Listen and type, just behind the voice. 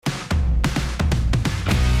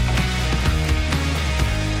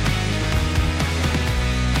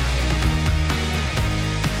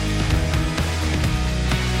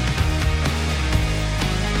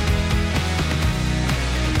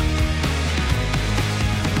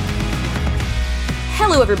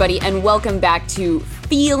Hello, everybody, and welcome back to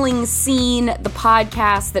Feeling Seen, the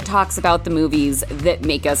podcast that talks about the movies that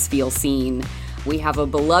make us feel seen. We have a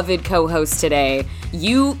beloved co-host today.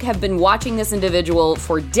 You have been watching this individual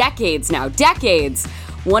for decades now, decades.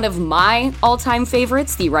 One of my all-time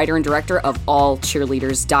favorites, the writer and director of All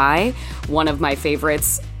Cheerleaders Die. One of my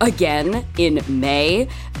favorites, again, in May.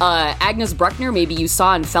 Agnes Bruckner, maybe you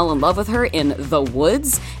saw and fell in love with her in The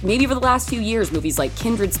Woods. Maybe over the last few years, movies like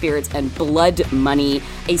Kindred Spirits and Blood Money.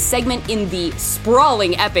 A segment in the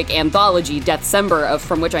sprawling epic anthology Deathcember,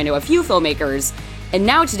 from which I know a few filmmakers. And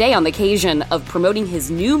now today, on the occasion of promoting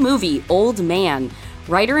his new movie, Old Man,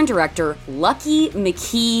 writer and director Lucky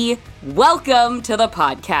McKee, welcome to the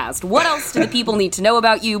podcast. What else do the people need to know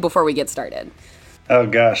about you before we get started? Oh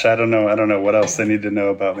gosh, I don't know what else they need to know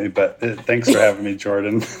about me, but thanks for having me,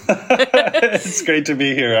 Jordan. It's great to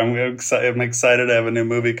be here. I'm excited to have a new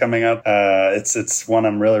movie coming out. It's one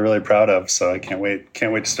I'm really proud of, so I can't wait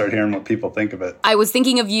to start hearing what people think of it. I was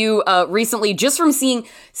thinking of you recently just from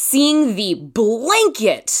seeing the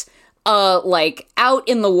blanket out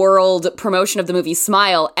in the world promotion of the movie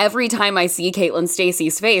Smile. Every time I see Caitlin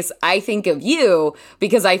Stacey's face, I think of you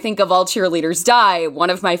because I think of All Cheerleaders Die, one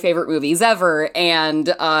of my favorite movies ever. And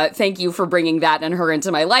thank you for bringing that and her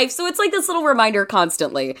into my life. So it's like this little reminder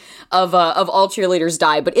constantly of All Cheerleaders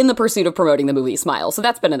Die, but in the pursuit of promoting the movie Smile. So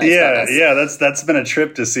that's been a nice bonus. Yeah, that's been a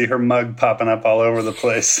trip to see her mug popping up all over the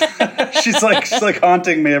place. she's like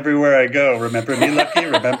haunting me everywhere I go. Remember me, Lucky?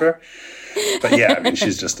 Remember? But yeah, I mean,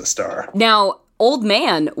 she's just a star. Now, Old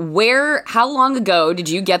Man, how long ago did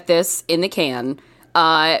you get this in the can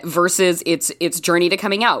versus its journey to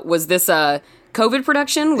coming out? Was this a COVID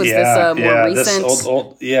production? Was this a more recent?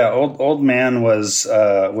 Old Man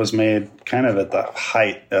was made kind of at the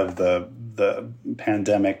height of the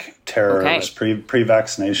pandemic terror. Okay. It was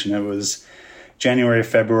pre-vaccination. It was January,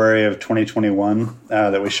 February of 2021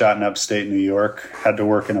 that we shot in upstate New York. Had to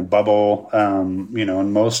work in a bubble, and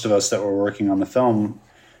most of us that were working on the film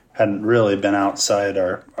hadn't really been outside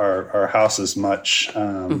our houses much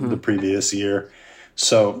the previous year.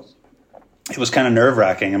 So it was kind of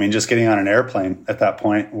nerve-wracking. I mean, just getting on an airplane at that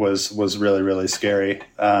point was really scary.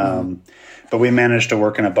 But we managed to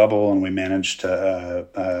work in a bubble, and we managed to,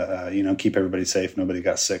 keep everybody safe. Nobody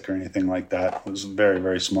got sick or anything like that. It was a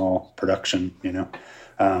very small production,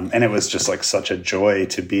 and it was just like such a joy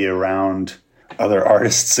to be around other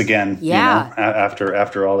artists again. Yeah.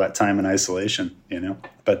 After all that time in isolation,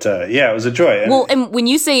 But it was a joy. Well, and when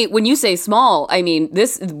you say small, I mean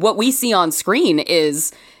what we see on screen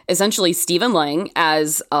is essentially Stephen Lang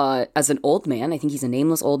as an old man. I think he's a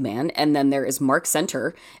nameless old man. And then there is Mark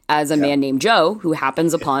Center as a man named Joe who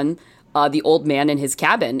happens upon the old man in his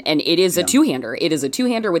cabin. And it is a two-hander. It is a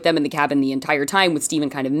two-hander with them in the cabin the entire time, with Stephen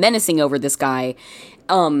kind of menacing over this guy.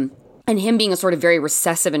 And him being a sort of very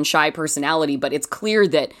recessive and shy personality. But it's clear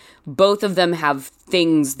that both of them have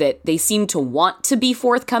things that they seem to want to be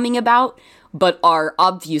forthcoming about, but are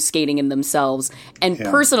obfuscating in themselves. And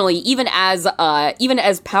personally, even as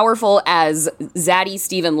powerful as zaddy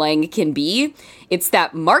Stephen Lang can be, it's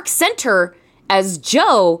that Mark Center as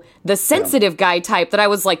Joe, the sensitive guy type, that I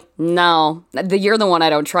was like, no, you're the one I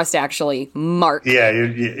don't trust, actually, Mark.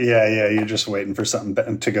 You're just waiting for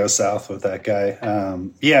something to go south with that guy.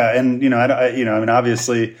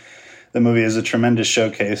 Obviously, the movie is a tremendous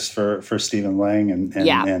showcase for Stephen Lang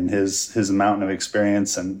and his mountain of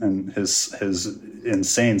experience and his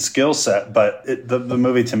insane skill set. But the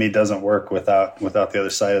movie to me doesn't work without the other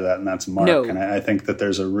side of that, and that's Mark. No. And I think that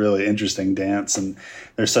there's a really interesting dance, and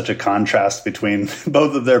there's such a contrast between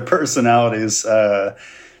both of their personalities that,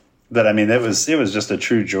 I mean, it was just a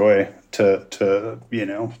true joy to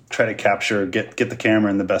try to capture, get the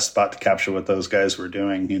camera in the best spot to capture what those guys were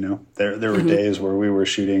doing. There were days where we were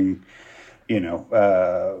shooting,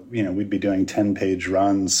 we'd be doing 10-page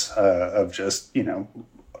runs of just,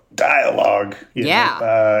 dialogue,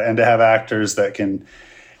 and to have actors that can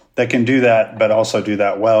do that, but also do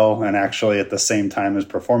that well, and actually at the same time as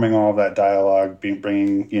performing all of that dialogue,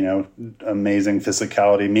 bringing amazing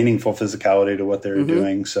physicality, meaningful physicality to what they were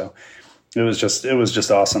doing. So it was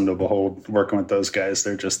just awesome to behold working with those guys.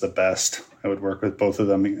 They're just the best. I would work with both of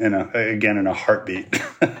them in a heartbeat.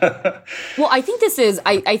 Well, I think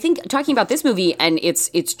I think talking about this movie and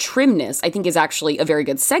its trimness, I think is actually a very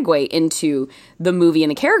good segue into the movie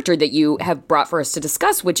and the character that you have brought for us to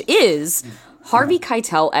discuss, which is Harvey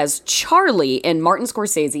Keitel as Charlie in Martin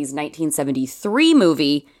Scorsese's 1973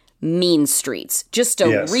 movie, Mean Streets. Just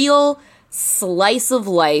a real slice of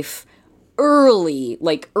life, early,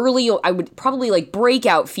 I would probably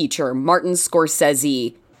breakout feature, Martin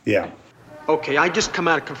Scorsese. Yeah. Okay, I just come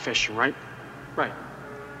out of confession, right? Right.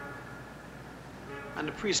 And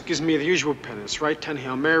the priest gives me the usual penance, right? 10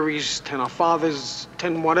 Hail Marys, 10 Our Fathers,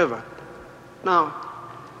 10 whatever. Now,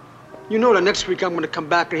 you know that next week I'm going to come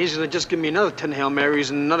back and he's going to just give me another 10 Hail Marys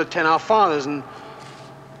and another 10 Our Fathers. And,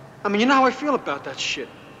 I mean, you know how I feel about that shit.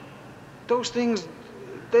 Those things,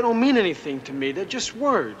 they don't mean anything to me. They're just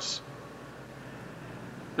words.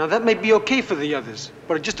 Now, that may be okay for the others,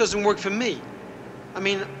 but it just doesn't work for me. I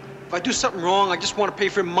mean, if I do something wrong, I just want to pay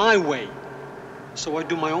for it my way. So I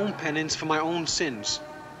do my own penance for my own sins.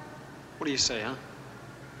 What do you say, huh?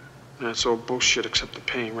 That's all bullshit except the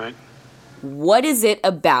pain, right? What is it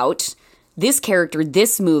about this character,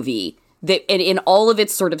 this movie, that in all of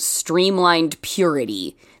its sort of streamlined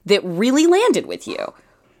purity, that really landed with you?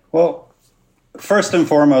 Well, first and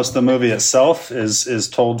foremost, the movie itself is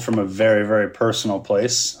told from a very, very personal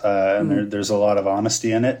place, and there's a lot of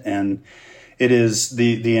honesty in it, and it is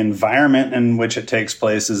the environment in which it takes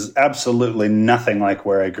place is absolutely nothing like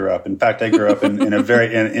where I grew up. In fact, I grew up in a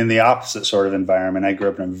very in the opposite sort of environment. I grew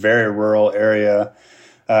up in a very rural area.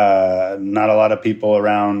 Not a lot of people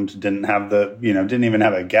around. Didn't even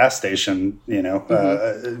have a gas station,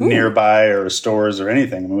 nearby or stores or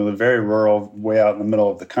anything. I mean, we were very rural, way out in the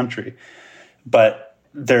middle of the country. But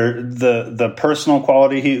the personal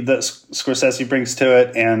quality that Scorsese brings to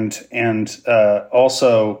it, and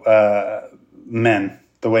also men,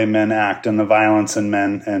 the way men act, and the violence in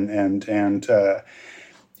men, and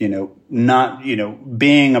not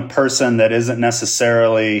being a person that isn't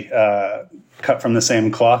necessarily cut from the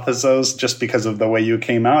same cloth as those, just because of the way you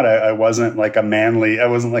came out. I wasn't like a manly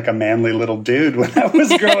little dude when I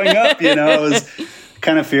was growing up. I was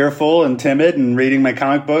kind of fearful and timid, and reading my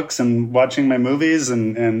comic books and watching my movies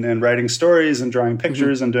and writing stories and drawing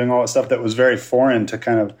pictures and doing all that stuff that was very foreign to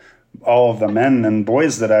kind of all of the men and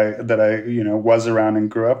boys that I was around and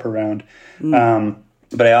grew up around.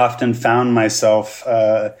 But I often found myself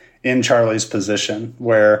in Charlie's position,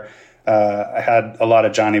 where I had a lot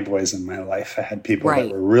of Johnny boys in my life. I had people that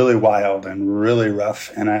were really wild and really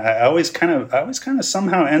rough, and I always kind of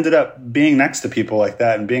somehow ended up being next to people like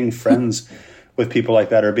that and being friends with people like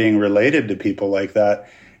that, or being related to people like that.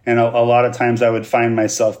 And a lot of times I would find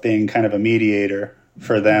myself being kind of a mediator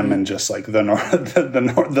for them and just like the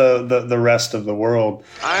rest of the world.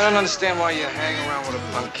 I don't understand why you hang around with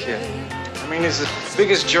a punk kid. I mean, he's the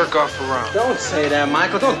biggest jerk off around. Don't say that,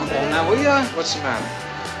 Michael. Don't call him that, will ya? What's the matter?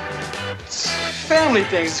 It's family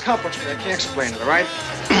things. It's complicated. I can't explain it, all right?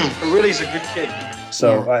 But really, he's a good kid.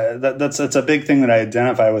 So that's a big thing that I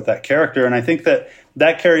identify with that character, and I think that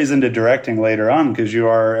carries into directing later on, because you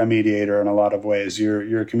are a mediator in a lot of ways.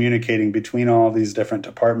 You're communicating between all these different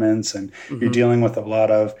departments, and you're dealing with a lot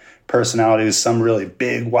of personalities, some really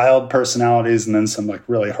big, wild personalities, and then some like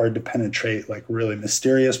really hard to penetrate, like really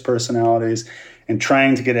mysterious personalities, and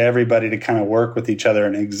trying to get everybody to kind of work with each other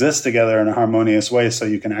and exist together in a harmonious way so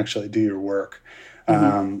you can actually do your work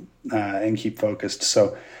and keep focused.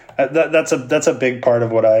 So that's a big part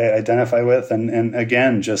of what I identify with. And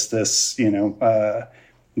again, just this,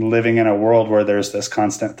 living in a world where there's this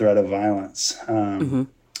constant threat of violence.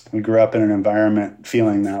 We grew up in an environment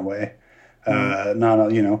feeling that way.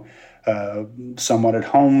 Somewhat at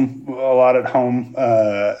home, a lot at home.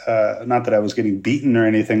 Not that I was getting beaten or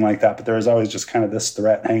anything like that, but there was always just kind of this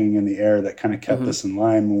threat hanging in the air that kind of kept us in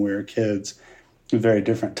line when we were kids. A very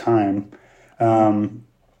different time.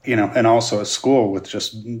 And also at school with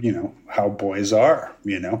just, how boys are,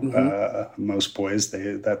 most boys,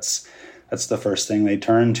 that's the first thing they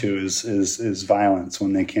turn to is violence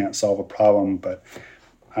when they can't solve a problem. But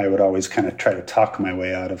I would always kind of try to talk my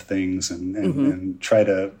way out of things and try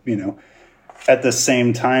to, at the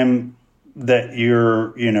same time that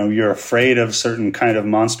you're afraid of certain kind of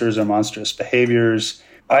monsters or monstrous behaviors.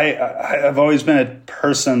 I've always been a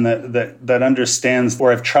person that understands,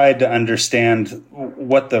 or I've tried to understand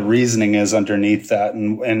what the reasoning is underneath that.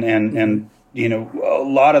 And a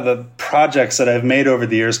lot of the projects that I've made over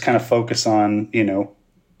the years kind of focus on,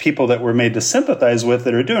 people that we're made to sympathize with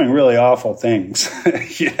that are doing really awful things,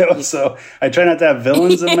 So I try not to have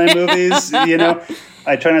villains in my movies,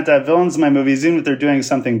 I try not to have villains in my movies, even if they're doing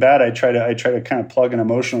something bad. I try to kind of plug an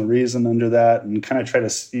emotional reason under that, and kind of try to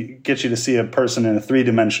get you to see a person in a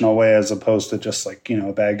 3-dimensional way, as opposed to just like,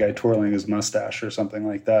 a bad guy twirling his mustache or something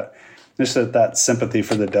like that. Just that sympathy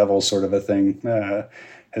for the devil sort of a thing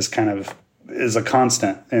is a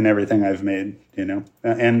constant in everything I've made,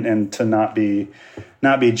 and to not be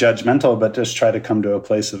judgmental, but just try to come to a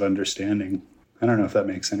place of understanding. I don't know if that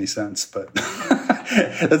makes any sense, but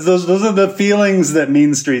those are the feelings that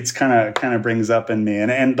Mean Streets kind of brings up in me.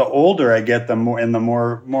 And the older I get, the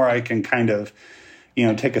more I can kind of,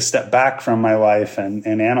 take a step back from my life and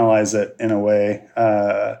analyze it in a way.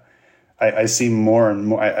 I see more and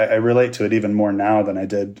more. I relate to it even more now than I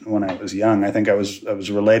did when I was young. I think I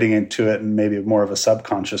was relating to it in maybe more of a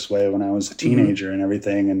subconscious way when I was a teenager and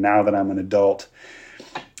everything. And now that I'm an adult,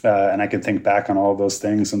 and I can think back on all those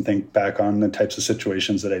things and think back on the types of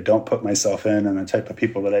situations that I don't put myself in and the type of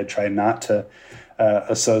people that I try not to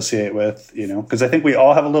associate with, because I think we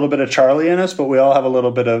all have a little bit of Charlie in us, but we all have a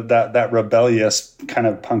little bit of that rebellious kind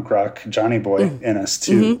of punk rock Johnny Boy in us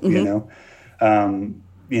too,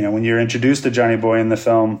 when you're introduced to Johnny Boy in the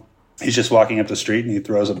film, he's just walking up the street and he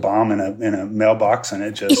throws a bomb in a mailbox and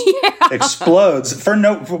it just explodes.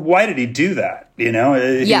 Why did he do that?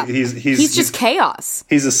 He's just chaos.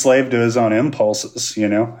 He's a slave to his own impulses,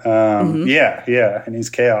 and he's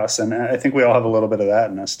chaos. And I think we all have a little bit of that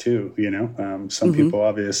in us too, some people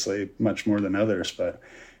obviously much more than others, but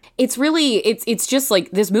it's really, it's just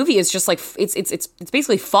like, this movie is just like, it's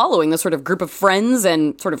basically following the sort of group of friends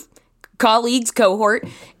and sort of colleagues, cohort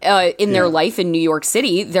in their life in New York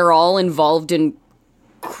City. They're all involved in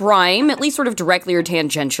crime, at least sort of directly or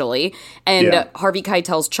tangentially. And Harvey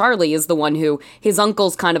Keitel's Charlie is the one who, his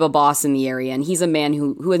uncle's kind of a boss in the area, and he's a man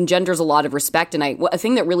who engenders a lot of respect. And a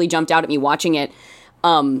thing that really jumped out at me watching it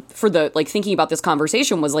for the, like, thinking about this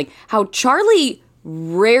conversation was, like, how Charlie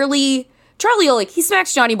he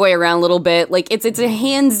smacks Johnny Boy around a little bit. Like, it's a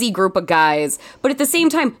handsy group of guys. But at the same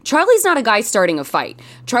time, Charlie's not a guy starting a fight.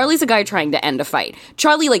 Charlie's a guy trying to end a fight.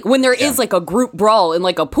 Charlie, like, when there is, like, a group brawl in,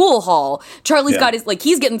 like, a pool hall, Charlie's got his, like,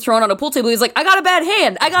 he's getting thrown on a pool table. He's like, I got a bad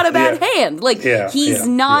hand. Like, he's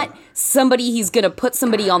not somebody, he's going to put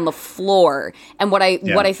somebody on the floor. And what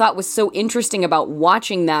I thought was so interesting about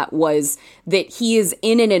watching that was that he is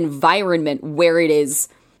in an environment where it is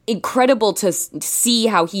incredible to see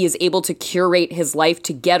how he is able to curate his life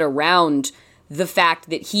to get around the fact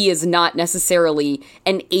that he is not necessarily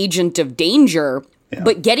an agent of danger,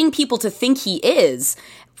 but getting people to think he is,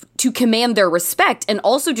 to command their respect, and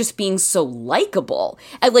also just being so likable.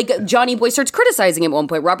 And, like, Johnny Boy starts criticizing him at one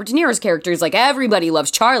point. Robert De Niro's character is like, everybody loves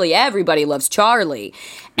Charlie.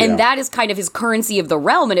 And that is kind of his currency of the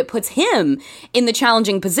realm, and it puts him in the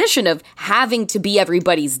challenging position of having to be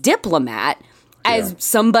everybody's diplomat, as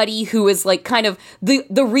somebody who is, like, kind of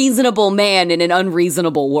the reasonable man in an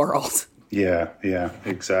unreasonable world. Yeah,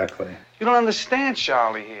 exactly. You don't understand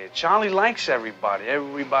Charlie here. Charlie likes everybody.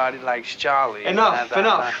 Everybody likes Charlie.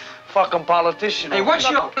 Enough. Fucking politician. Hey, what's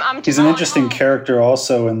your... He's an interesting character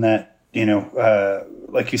also in that,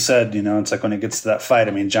 like you said, it's like when it gets to that fight,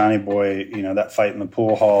 I mean, Johnny Boy, that fight in the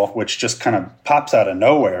pool hall, which just kind of pops out of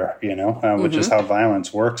nowhere, which is how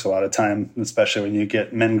violence works a lot of time, especially when you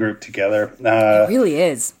get men grouped together. It really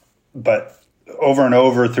is. But over and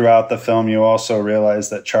over throughout the film, you also realize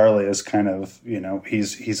that Charlie is kind of,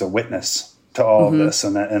 he's a witness to all of this,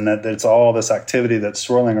 and that it's all this activity that's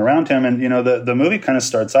swirling around him. And, the movie kind of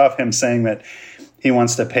starts off him saying that he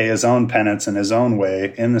wants to pay his own penance in his own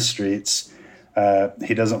way in the streets.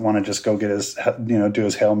 He doesn't want to just go get his, do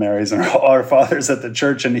his Hail Marys and Our Fathers at the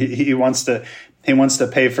church. And he wants to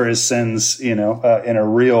pay for his sins, in a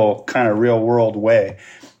real world way.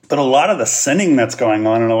 But a lot of the sinning that's going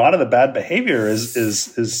on and a lot of the bad behavior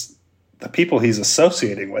is the people he's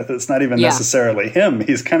associating with. It's not even necessarily him.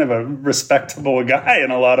 He's kind of a respectable guy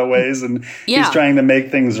in a lot of ways. And he's trying to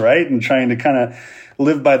make things right and trying to kind of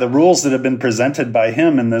live by the rules that have been presented by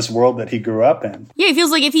him in this world that he grew up in. Yeah, it feels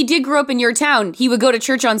like if he did grow up in your town, he would go to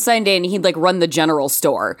church on Sunday and he'd, like, run the general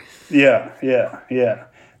store. Yeah.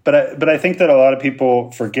 But I think that a lot of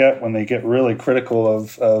people forget when they get really critical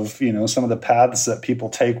of some of the paths that people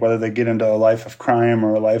take, whether they get into a life of crime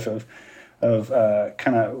or a life of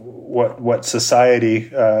kind of what society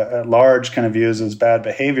at large kind of views as bad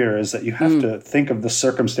behavior, is that you have to think of the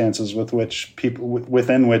circumstances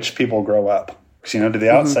within which people grow up. To the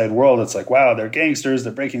outside world, it's like, wow, they're gangsters,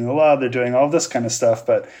 they're breaking the law, they're doing all this kind of stuff,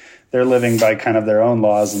 but they're living by kind of their own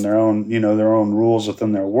laws and their own rules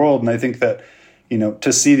within their world. And I think that,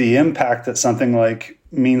 to see the impact that something like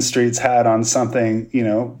Mean Streets had on something,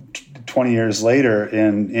 20 years later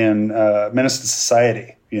in Menace to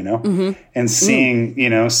Society, and seeing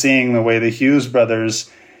the way the Hughes brothers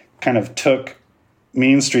kind of took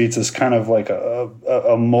Mean Streets as kind of like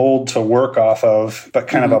a mold to work off of, but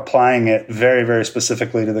kind of applying it very, very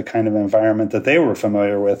specifically to the kind of environment that they were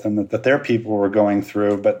familiar with and that their people were going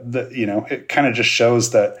through. But, it kind of just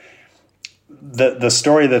shows that the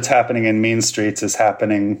story that's happening in Mean Streets is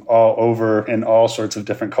happening all over in all sorts of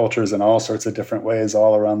different cultures in all sorts of different ways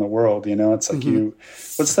all around the world. It's like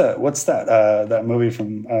what's that movie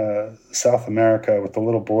from South America with the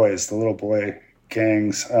little boy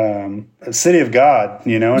gangs, City of God,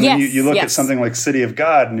 and then you look at something like City of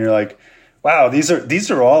God and you're like, wow, these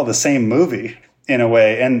are all the same movie in a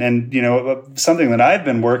way. And something that I've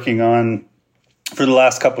been working on for the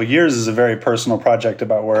last couple of years is a very personal project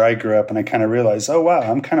about where I grew up, and I kind of realized, oh wow,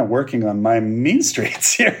 I'm kind of working on my mean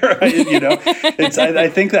streets here. I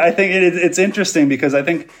think it's interesting because I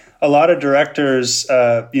think a lot of directors,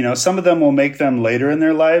 some of them will make them later in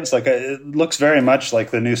their lives. Like it looks very much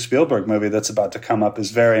like the new Spielberg movie that's about to come up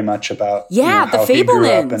is very much about the how he grew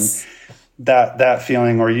up and that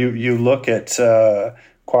feeling. Or you look at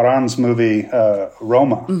Cuarón's movie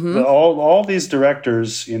Roma. All these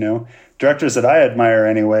directors, directors that I admire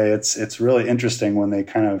anyway, it's really interesting when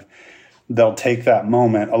they'll take that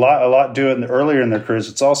moment. A lot do it earlier in their careers.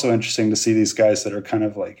 It's also interesting to see these guys that are kind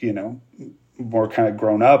of like, more kind of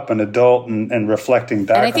grown up and adult and reflecting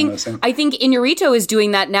back on those things. I think Inarritu is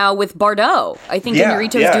doing that now with Bardot. I think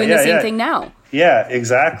Inarritu is doing the same thing now. Yeah,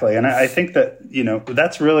 exactly. And I think that,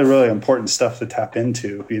 that's really, really important stuff to tap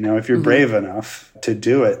into, if you're brave enough to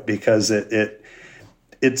do it, because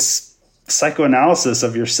it's psychoanalysis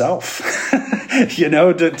of yourself,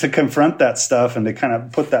 to confront that stuff and to kind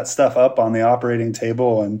of put that stuff up on the operating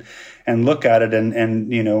table and look at it.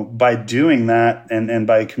 And by doing that and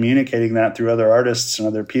by communicating that through other artists and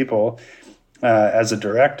other people, as a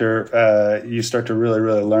director, you start to really,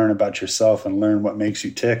 really learn about yourself and learn what makes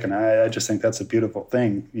you tick. And I just think that's a beautiful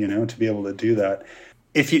thing, to be able to do that.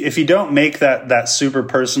 If you don't make that super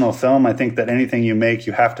personal film, I think that anything you make,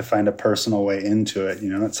 you have to find a personal way into it.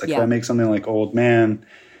 It's like if I make something like Old Man,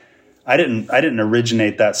 I didn't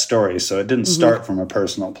originate that story, so it didn't start from a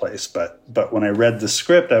personal place. But when I read the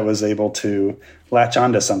script, I was able to latch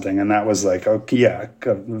onto something, and that was like, okay, yeah,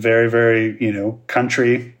 a very, very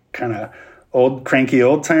country kind of old cranky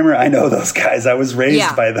old timer. I know those guys. I was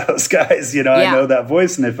raised by those guys. I know that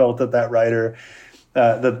voice, and I felt that writer.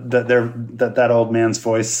 That old man's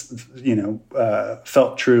voice,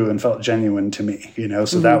 felt true and felt genuine to me,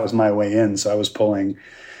 so that was my way in. So I was pulling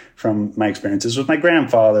from my experiences with my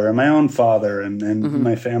grandfather and my own father and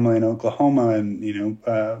my family in Oklahoma and,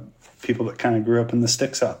 people that kind of grew up in the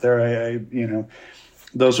sticks out there. I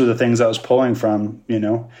those were the things I was pulling from,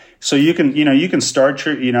 So you can start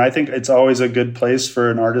your, I think it's always a good place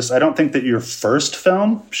for an artist. I don't think that your first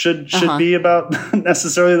film should be about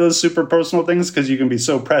necessarily those super personal things, because you can be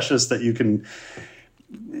so precious that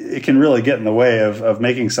it can really get in the way of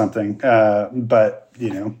making something. But,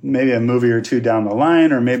 maybe a movie or two down the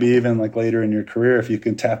line, or maybe even like later in your career, if you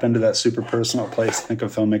can tap into that super personal place, I think a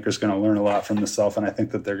filmmaker's going to learn a lot from themselves. And I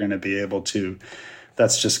think that they're going to be able to,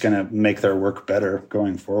 that's just going to make their work better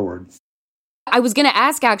going forward. I was going to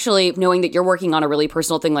ask, actually, knowing that you're working on a really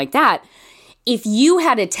personal thing like that, if you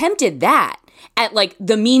had attempted that at like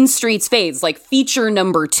the Mean Streets phase, like feature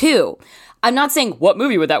number 2, I'm not saying what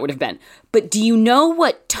movie would have been, but do you know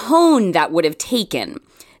what tone that would have taken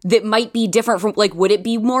that might be different from, like, would it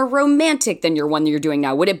be more romantic than your one that you're doing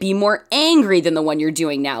now? Would it be more angry than the one you're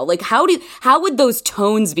doing now? Like, how would those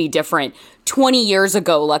tones be different 20 years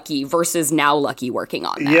ago, Lucky, versus now Lucky working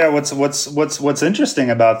on that? Yeah, what's interesting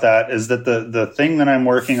about that is that the thing that I'm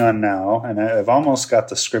working on now, and I've almost got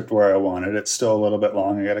the script where I want it. It's still a little bit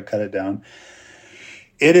long. I got to cut it down.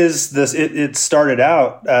 It is this. It started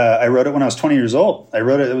out. I wrote it when I was 20 years old. I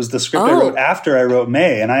wrote it. It was the script I wrote after I wrote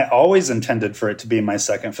May, and I always intended for it to be my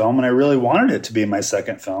second film, and I really wanted it to be my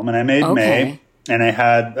second film. And I made May, and I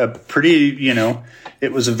had a pretty,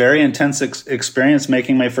 it was a very intense experience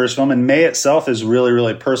making my first film. And May itself is really,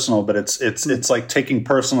 really personal, but it's like taking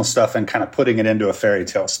personal stuff and kind of putting it into a fairy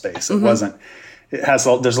tale space. It wasn't. There's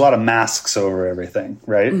a lot of masks over everything,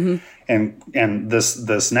 right? And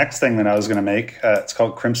this next thing that I was going to make, it's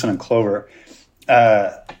called Crimson and Clover,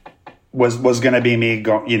 was going to be me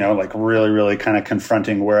like really, really kind of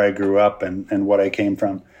confronting where I grew up and what I came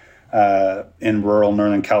from in rural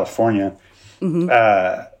Northern California.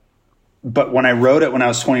 But when I wrote it when I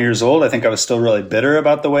was 20 years old, I think I was still really bitter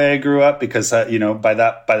about the way I grew up, because by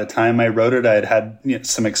the time I wrote it, I had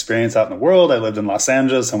some experience out in the world. I lived in Los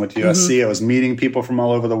Angeles. I went to USC. I was meeting people from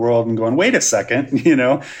all over the world and going, wait a second,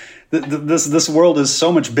 this world is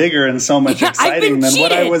so much bigger and so much exciting than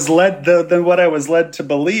what I was led to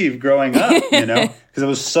believe growing up, because I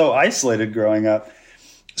was so isolated growing up.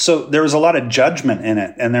 So there was a lot of judgment in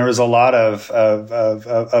it, and there was a lot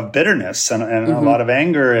of bitterness and a lot of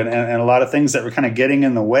anger and a lot of things that were kind of getting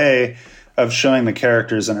in the way of showing the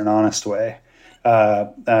characters in an honest way,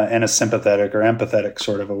 in a sympathetic or empathetic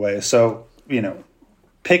sort of a way. So,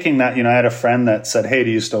 picking that, I had a friend that said, hey, do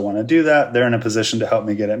you still want to do that? They're in a position to help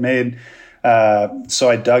me get it made. So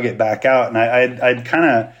I dug it back out, and I'd kind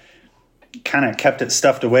of kind of kept it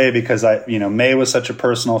stuffed away because May was such a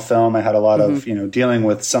personal film. I had a lot of, dealing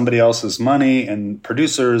with somebody else's money and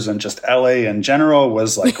producers, and just LA in general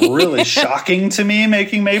was like really shocking to me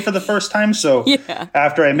making May for the first time. So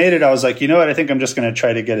after I made it, I was like, you know what? I think I'm just going to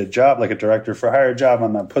try to get a job, like a director for hire job.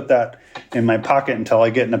 I'm going to put that in my pocket until I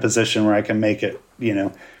get in a position where I can make it,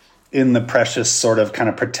 in the precious sort of kind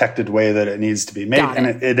of protected way that it needs to be made.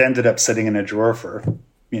 And it ended up sitting in a drawer for,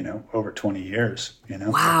 over 20 years,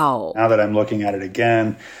 Wow. So now that I'm looking at it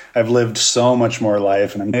again, I've lived so much more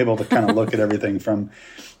life, and I'm able to kind of look at everything from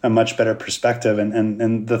a much better perspective.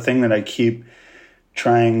 And the thing that I keep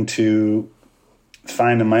trying to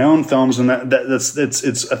find in my own films, and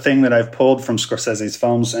it's a thing that I've pulled from Scorsese's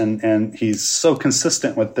films, and he's so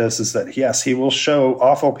consistent with this, is that yes, he will show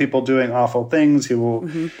awful people doing awful things.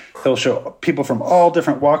 He'll show people from all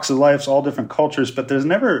different walks of life, all different cultures, but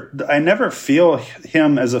I never feel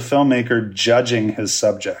him as a filmmaker judging his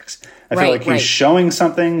subjects. I feel like he's showing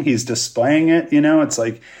something, he's displaying it. It's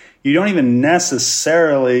like you don't even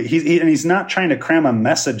necessarily he's not trying to cram a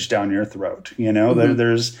message down your throat.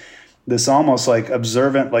 There's this almost like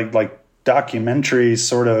observant, like documentary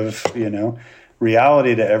sort of,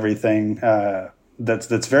 reality to everything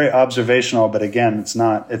that's very observational. But again, it's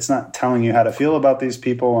not telling you how to feel about these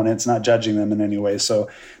people, and it's not judging them in any way. So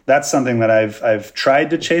that's something that I've tried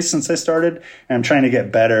to chase since I started, and I'm trying to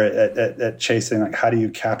get better at chasing. Like, how do you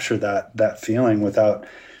capture that feeling without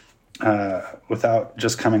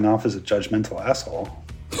just coming off as a judgmental asshole,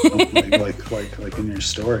 like in your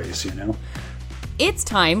stories, It's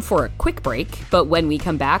time for a quick break, but when we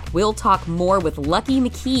come back, we'll talk more with Lucky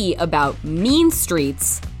McKee about Mean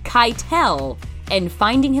Streets, Keitel, and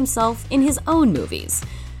finding himself in his own movies.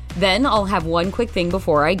 Then I'll have one quick thing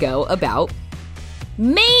before I go about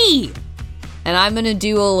me! And I'm going to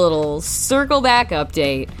do a little circle back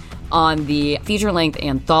update on the feature-length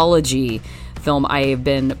anthology film I have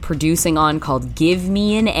been producing on called Give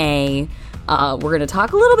Me an A. We're going to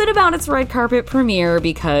talk a little bit about its red carpet premiere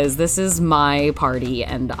because this is my party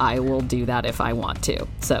and I will do that if I want to.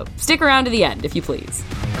 So stick around to the end, if you please.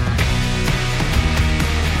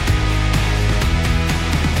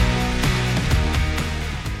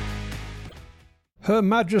 Her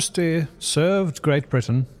Majesty served Great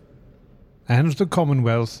Britain and the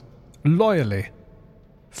Commonwealth loyally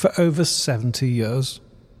for over 70 years.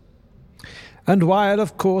 And while,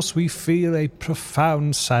 of course, we feel a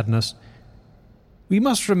profound sadness, we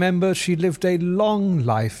must remember she lived a long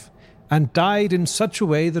life and died in such a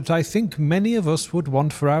way that I think many of us would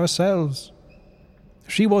want for ourselves.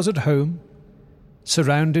 She was at home,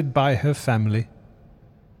 surrounded by her family.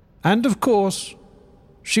 And, of course,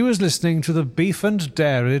 she was listening to the Beef and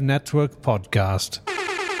Dairy Network podcast.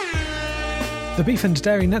 The Beef and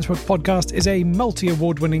Dairy Network podcast is a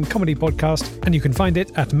multi-award-winning comedy podcast, and you can find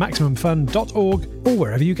it at MaximumFun.org or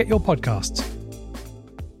wherever you get your podcasts.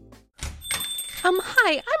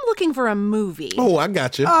 Hi, I'm looking for a movie. Oh, I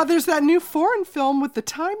got you. There's that new foreign film with the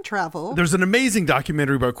time travel. There's an amazing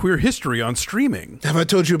documentary about queer history on streaming. Have I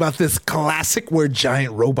told you about this classic where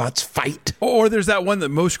giant robots fight? Or there's that one that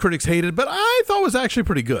most critics hated, but I thought was actually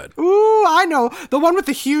pretty good. Ooh, I know. The one with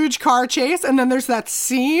the huge car chase, and then there's that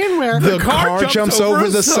scene where the car jumps over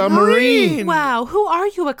the submarine. Wow, who are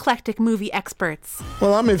you eclectic movie experts?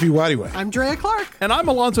 Well, I'm Ify Wadiwe. I'm Drea Clark. And I'm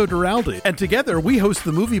Alonzo Duralde. And together we host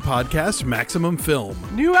the movie podcast Maximum Film.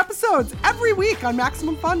 New episodes every week on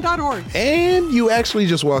MaximumFun.org. And you actually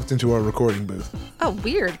just walked into our recording booth. Oh,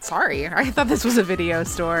 weird. Sorry. I thought this was a video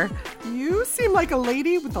store. You seem like a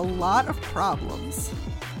lady with a lot of problems.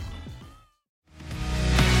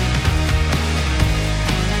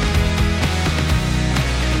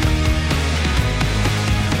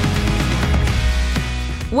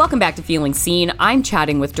 Welcome back to Feeling Seen. I'm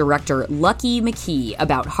chatting with director Lucky McKee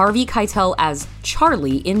about Harvey Keitel as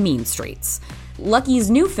Charlie in Mean Streets. Lucky's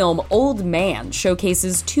new film, Old Man,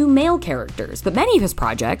 showcases two male characters, but many of his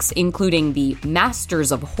projects, including the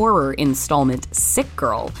Masters of Horror installment Sick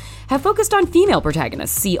Girl, have focused on female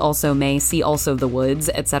protagonists. See also May, see also The Woods,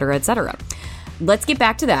 etc., etc. Let's get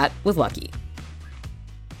back to that with Lucky.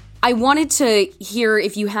 I wanted to hear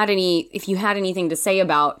if you had anything to say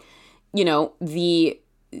about,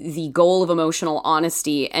 the goal of emotional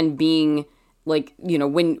honesty and being like,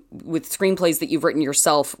 when with screenplays that you've written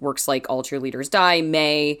yourself, works like All Cheerleaders Die,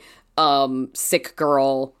 May, Sick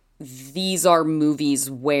Girl, these are movies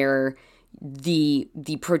where the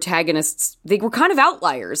protagonists, they were kind of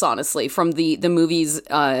outliers, honestly, from the movies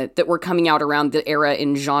that were coming out around the era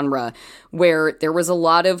in genre, where there was a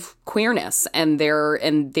lot of queerness, and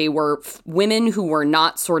they were women who were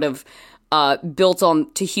not sort of built on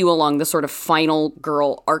to hew along the sort of final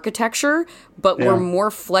girl architecture, but were more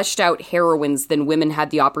fleshed out heroines than women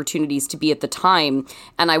had the opportunities to be at the time.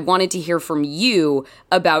 And I wanted to hear from you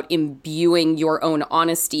about imbuing your own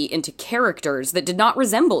honesty into characters that did not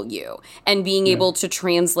resemble you and being able to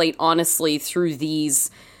translate honestly through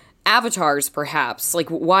these avatars, perhaps. Like,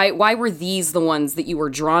 why were these the ones that you were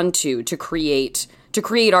drawn to create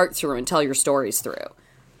art through and tell your stories through?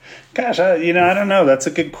 Gosh, I don't know. That's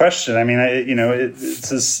a good question. I mean,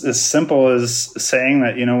 it's as simple as saying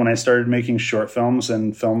that, when I started making short films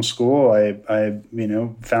in film school, I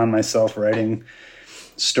found myself writing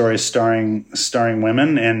stories starring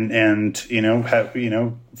women and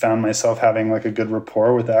found myself having like a good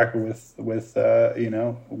rapport with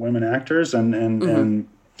women actors and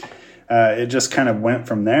it just kind of went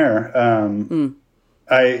from there.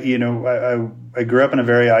 I grew up in a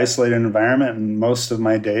very isolated environment, and most of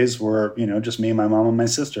my days were, just me, my mom, and my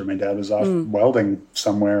sister. My dad was off welding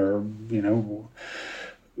somewhere, or,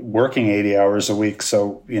 working 80 hours a week.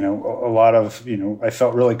 So, a lot of, I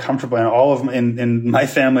felt really comfortable. And all of in my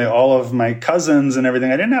family, all of my cousins and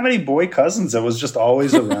everything, I didn't have any boy cousins. It was just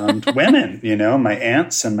always around women, my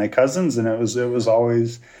aunts and my cousins. And it was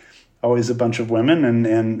always a bunch of women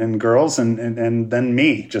and girls and then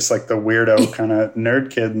me, just like the weirdo kind of nerd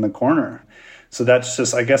kid in the corner. So that's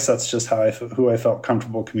just, I guess that's just who I felt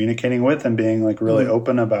comfortable communicating with and being like really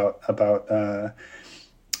open about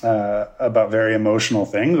very emotional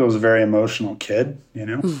things. I was a very emotional kid,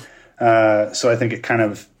 so I think it kind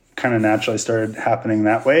of naturally started happening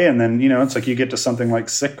that way. And then, it's like you get to something like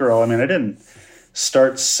Sick Girl. I mean, I didn't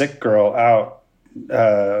start Sick Girl out,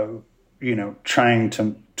 trying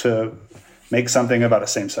to make something about a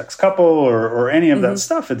same-sex couple or any of that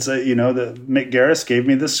stuff. It's Mick Garris gave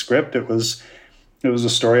me this script. It was a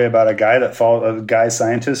story about a guy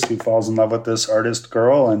scientist who falls in love with this artist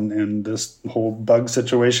girl, and this whole bug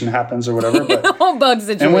situation happens or whatever. But whole bug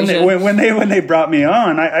situation. And when they brought me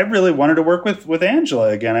on, I really wanted to work with Angela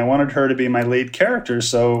again. I wanted her to be my lead character.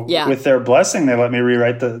 So with their blessing, they let me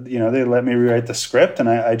rewrite the script, and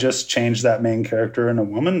I just changed that main character into a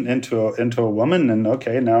woman. And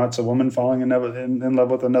okay, now it's a woman falling in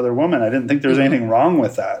love with another woman. I didn't think there was anything wrong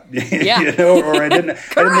with that. Or I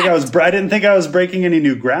didn't think I was breaking any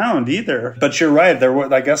new ground either. But you're right.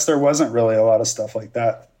 I guess there wasn't really a lot of stuff like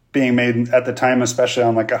that being made at the time, especially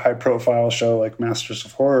on like a high profile show like Masters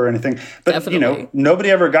of Horror or anything. But Definitely. Nobody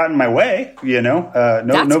ever got in my way.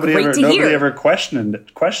 Nobody ever questioned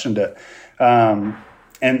it.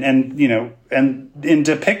 And in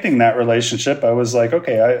depicting that relationship, I was like,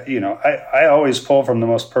 okay, I always pull from the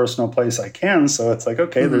most personal place I can. So it's like,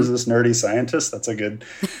 okay, there's this nerdy scientist. That's a good,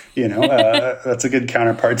 that's a good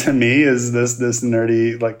counterpart to me, is this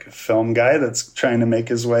nerdy like film guy that's trying to make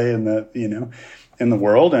his way in the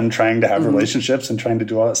world and trying to have relationships and trying to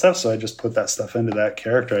do all that stuff. So I just put that stuff into that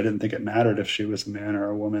character. I didn't think it mattered if she was a man or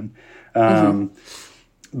a woman.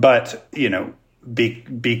 But,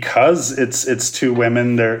 because it's two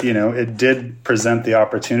women there, it did present the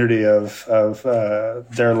opportunity of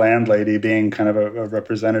their landlady being kind of a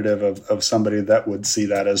representative of somebody that would see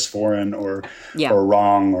that as foreign or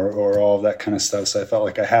wrong or all of that kind of stuff. So I felt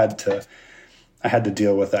like I had to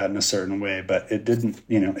deal with that in a certain way, but it didn't,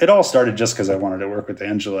 it all started just because I wanted to work with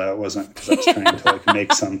Angela. It wasn't because I was trying to like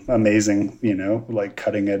make some amazing, like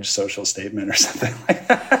cutting edge social statement or something like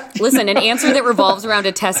that. Listen, an answer that revolves around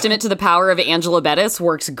a testament to the power of Angela Bettis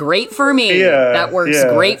works great for me. Yeah, that works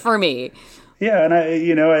great for me. Yeah, and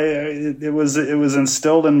it was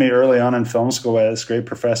instilled in me early on in film school by this great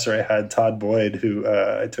professor I had, Todd Boyd, who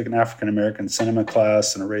I took an African American cinema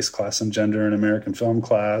class and a race class and gender and American film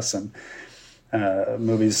class and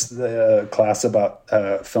movies class about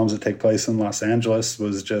films that take place in Los Angeles.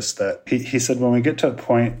 Was just that he said, when we get to a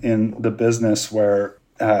point in the business where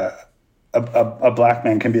a black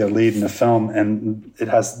man can be a lead in a film and it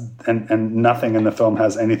has and nothing in the film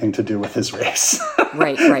has anything to do with his race.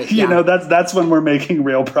 Right. That's when we're making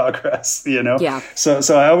real progress, Yeah. So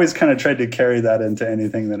I always kind of tried to carry that into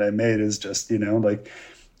anything that I made, is just, like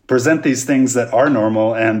present these things that are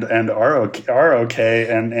normal and are okay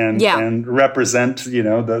and represent,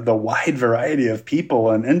 the wide variety of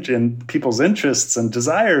people and people's interests and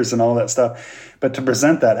desires and all that stuff. But to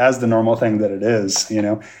present that as the normal thing that it is,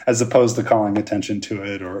 as opposed to calling attention to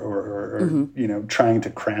it or trying to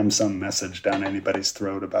cram some message down anybody's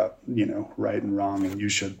throat about, right and wrong and you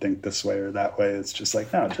should think this way or that way. It's just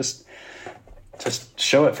like, no, just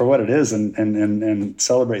show it for what it is and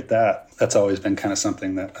celebrate that. That's always been kind of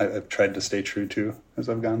something that I've tried to stay true to as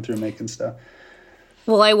I've gone through making stuff.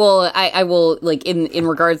 Well, I will like in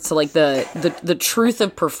regards to like the truth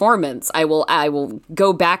of performance. I will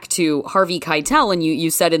go back to Harvey Keitel, and you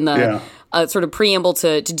said in the sort of preamble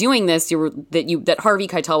to doing this, that Harvey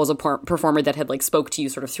Keitel was a performer that had like spoke to you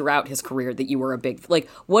sort of throughout his career. That you were a big like.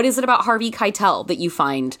 What is it about Harvey Keitel that you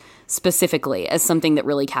find specifically as something that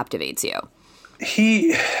really captivates you?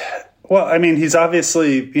 Well, I mean, he's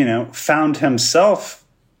obviously found himself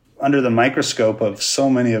under the microscope of so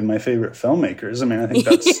many of my favorite filmmakers. I mean, I think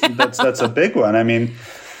that's a big one. I mean,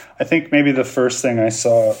 I think maybe the first thing I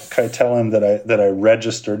saw Keitel in that I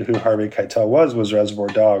registered who Harvey Keitel was Reservoir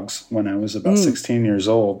Dogs when I was about 16 years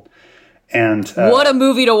old. And what a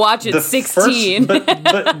movie to watch at 16! But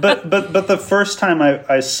the first time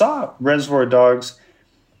I saw Reservoir Dogs,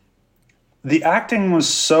 the acting was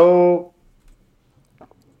so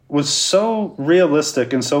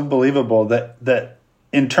realistic and so believable that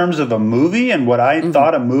in terms of a movie and what I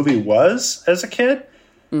thought a movie was as a kid,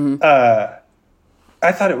 I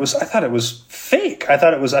thought it was fake. I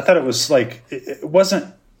thought it was like it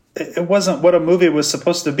wasn't what a movie was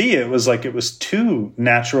supposed to be. It was like it was too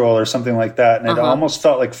natural or something like that, and it almost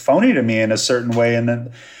felt like phony to me in a certain way. And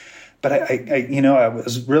then, but I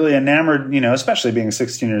was really enamored, especially being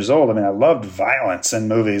 16 years old. I mean, I loved violence in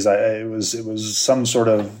movies. It was some sort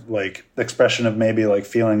of like expression of maybe like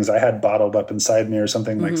feelings I had bottled up inside me or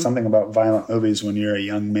something, like something about violent movies when you're a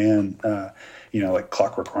young man, like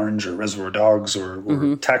Clockwork Orange or Reservoir Dogs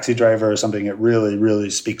or Taxi Driver or something. It really, really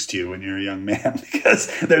speaks to you when you're a young man because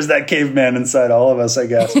there's that caveman inside all of us, I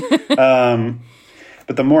guess.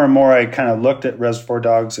 But the more and more I kind of looked at Reservoir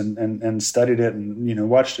Dogs and studied it and,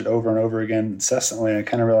 watched it over and over again incessantly, I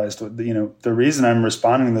kind of realized, the reason I'm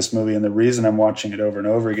responding to this movie and the reason I'm watching it over and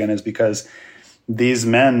over again is because these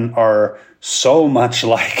men are so much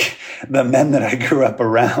like the men that I grew up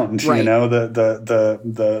around, right.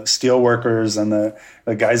 The steel workers and the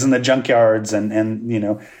guys in the junkyards and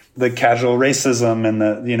the casual racism and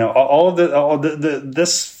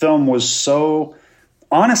this film was so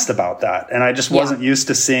honest about that. And I just wasn't used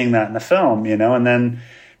to seeing that in a film, and then,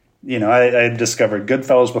 I discovered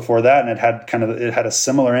Goodfellas before that, and it had a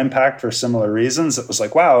similar impact for similar reasons. It was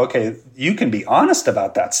like, wow, okay, you can be honest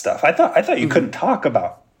about that stuff. I thought you couldn't talk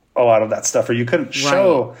about a lot of that stuff, or you couldn't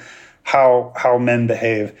show how men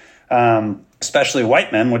behave, especially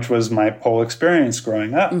white men, which was my whole experience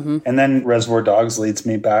growing up. And then Reservoir Dogs leads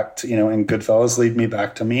me back to, and Goodfellas lead me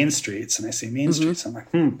back to Mean Streets, and I see Mean Streets. I'm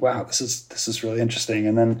like, wow, this is really interesting.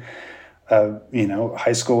 And then,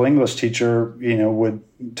 high school English teacher,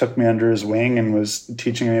 took me under his wing and was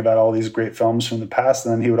teaching me about all these great films from the past.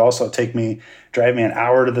 And then he would also drive me an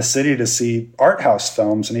hour to the city to see art house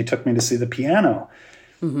films. And he took me to see The Piano.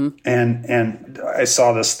 And I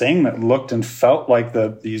saw this thing that looked and felt like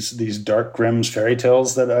these dark Grimm's fairy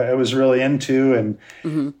tales that I was really into, and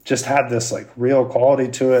just had this like real quality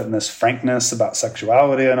to it and this frankness about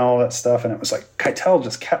sexuality and all that stuff. And it was like Keitel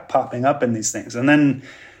just kept popping up in these things. And then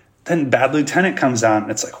Bad Lieutenant comes out,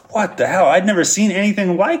 and it's like, what the hell? I'd never seen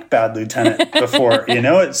anything like Bad Lieutenant before.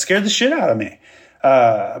 It scared the shit out of me.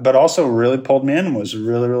 But also really pulled me in and was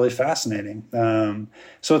really, really fascinating.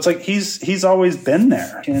 So it's like he's always been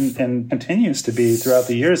there and continues to be throughout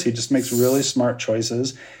the years. He just makes really smart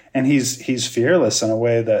choices, and he's fearless in a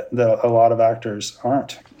way that a lot of actors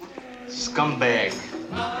aren't. Scumbag.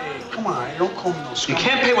 Hey, come on, don't call me no scumbag. You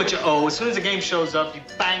can't pay what you owe. As soon as the game shows up, you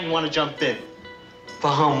bang, you want to jump in. For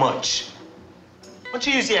how much? Why don't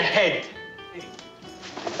you use your head?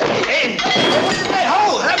 Hey,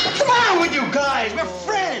 hold! What's wrong with you guys? We're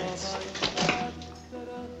friends!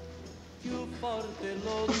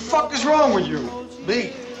 What the fuck is wrong with you?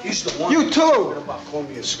 Me? He's the one. You too! What about calling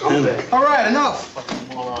me a scumbag? All right, enough.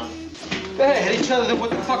 Fucking moron. Go ahead, hit each other with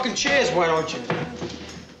the fucking chairs, why don't you?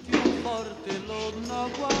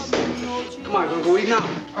 Come on, gonna go eat now.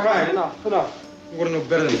 All right, enough. You wouldn't know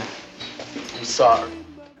better than that. I'm sorry.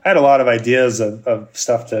 I had a lot of ideas of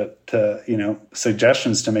stuff to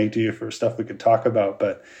suggestions to make to you for stuff we could talk about,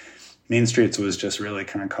 but Mean Streets was just really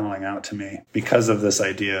kind of calling out to me because of this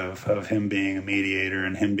idea of him being a mediator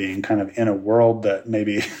and him being kind of in a world that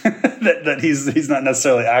maybe that he's not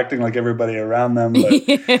necessarily acting like everybody around them,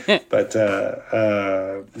 but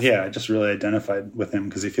I just really identified with him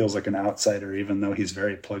because he feels like an outsider, even though he's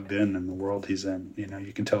very plugged in the world he's in.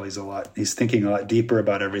 You can tell he's thinking a lot deeper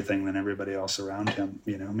about everything than everybody else around him.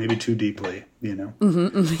 Maybe too deeply.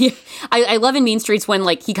 I love in Mean Streets when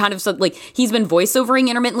like he kind of he's been voiceovering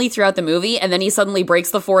intermittently throughout the the movie, and then he suddenly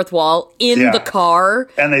breaks the fourth wall in Yeah. the car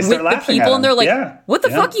And they with start the laughing people, at and they're him. like, Yeah. "What the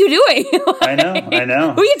Yeah. fuck are you doing?" I know.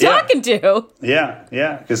 Who are you Yeah. talking to?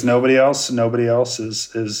 Yeah, because nobody else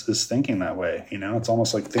is thinking that way. You know, it's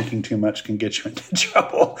almost like thinking too much can get you into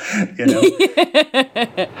trouble. You know,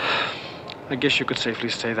 I guess you could safely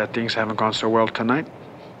say that things haven't gone so well tonight.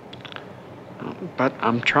 But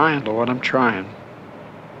I'm trying, Lord, I'm trying.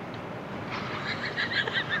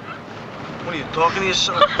 What are you talking to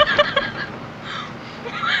yourself?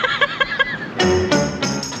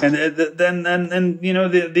 and then you know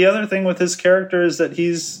the other thing with his character is that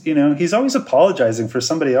he's always apologizing for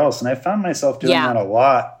somebody else, and I found myself doing that a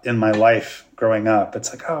lot in my life growing up.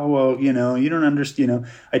 It's like, oh well, you know, you don't understand. You know,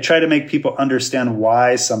 I try to make people understand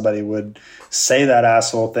why somebody would say that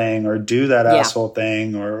asshole thing or do that asshole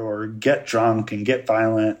thing or get drunk and get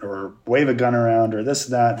violent or wave a gun around or this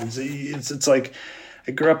and that. It's like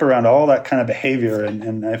I grew up around all that kind of behavior,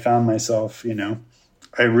 and I found myself, you know,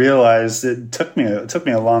 I realized it took me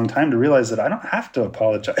a long time to realize that I don't have to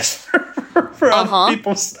apologize for other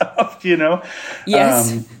people's stuff, you know.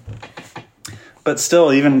 Yes. But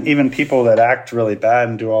still, even people that act really bad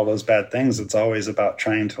and do all those bad things, it's always about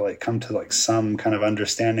trying to like come to like some kind of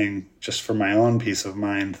understanding, just for my own peace of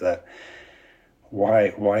mind, that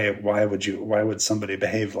why would somebody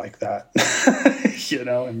behave like that? You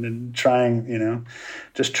know, and then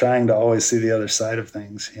just trying to always see the other side of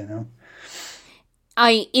things, you know.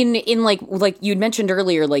 In like you'd mentioned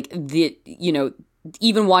earlier, like the, you know,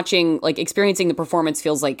 even watching, like experiencing the performance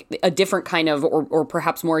feels like a different kind of, or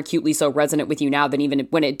perhaps more acutely so resonant with you now than even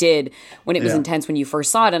when it was intense when you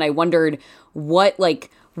first saw it. And I wondered what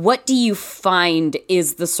do you find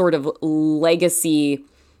is the sort of legacy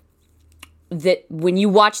that when you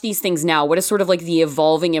watch these things now, what is sort of like the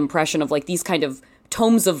evolving impression of like these kind of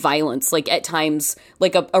tomes of violence, like at times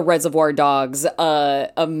like a Reservoir Dogs,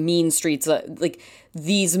 a Mean Streets, like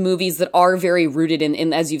these movies that are very rooted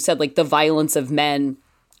in, as you've said, like the violence of men.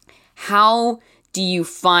 How do you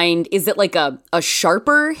find, is it like a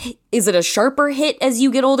sharper hit as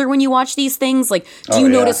you get older when you watch these things? Like, do you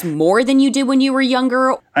notice more than you did when you were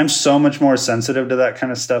younger? I'm so much more sensitive to that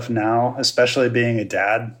kind of stuff now, especially being a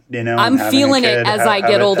dad, you know. I'm feeling it as I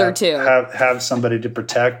get older too. Have somebody to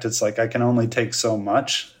protect. It's like I can only take so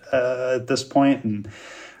much at this point. And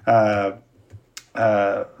that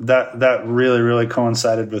really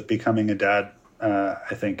coincided with becoming a dad,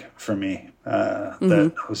 I think, for me. That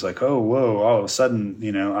I was like, oh, whoa, all of a sudden,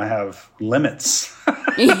 you know, I have limits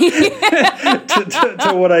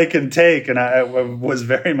to what I can take. And I was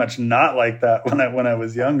very much not like that when I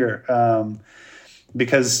was younger.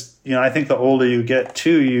 Because, you know, I think the older you get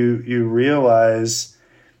too, you realize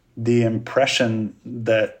the impression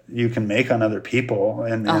that you can make on other people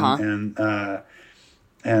and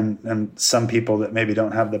some people that maybe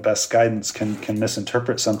don't have the best guidance can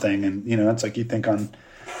misinterpret something. And, you know, it's like you think on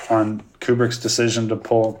Kubrick's decision to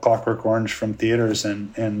pull Clockwork Orange from theaters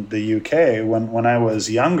in the UK. When I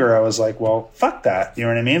was younger, I was like, well, fuck that. You know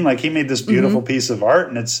what I mean? Like, he made this beautiful piece of art,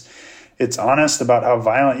 and it's honest about how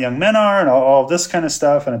violent young men are and all this kind of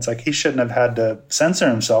stuff. And it's like, he shouldn't have had to censor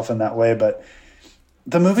himself in that way, but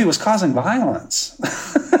the movie was causing violence.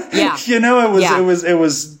 Yeah. You know, it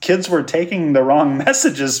was kids were taking the wrong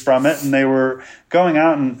messages from it, and they were going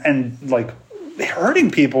out and like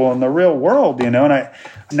hurting people in the real world, you know. And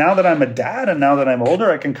now that I'm a dad and now that I'm older,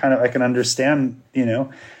 I can understand, you know,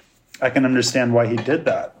 I can understand why he did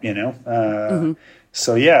that, you know.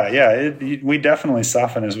 So we definitely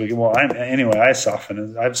soften as we get. Well, I've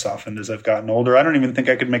softened as I've gotten older. I don't even think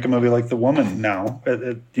I could make a movie like The Woman now,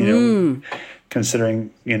 you know,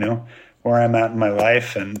 considering, you know, where I'm at in my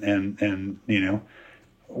life and you know,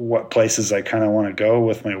 what places I kind of want to go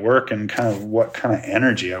with my work and kind of what kind of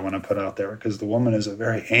energy I want to put out there. Because The Woman is a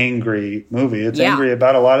very angry movie. It's angry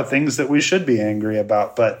about a lot of things that we should be angry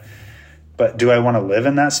about. But do I want to live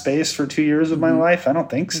in that space for 2 years of my life? I don't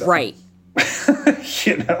think so. Right.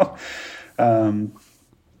 You know? Then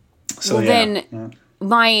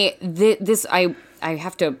I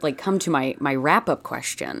have to like come to my wrap-up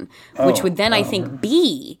question, which would then I think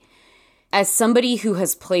be, as somebody who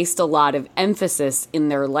has placed a lot of emphasis in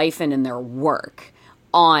their life and in their work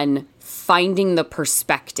on finding the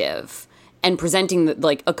perspective and presenting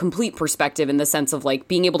like a complete perspective in the sense of like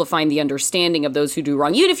being able to find the understanding of those who do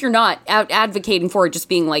wrong, even if you're not out advocating for it, just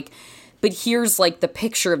being like, but here's like the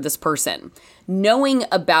picture of this person, knowing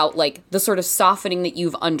about like the sort of softening that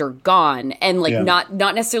you've undergone and like not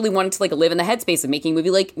necessarily wanting to like live in the headspace of making a movie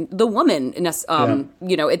like The Woman,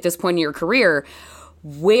 you know, at this point in your career.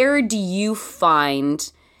 Where do you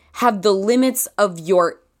have the limits of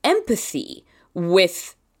your empathy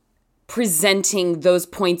with presenting those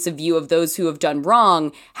points of view of those who have done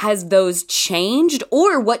wrong, has those changed?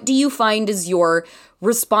 Or what do you find is your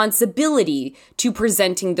responsibility to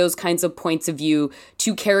presenting those kinds of points of view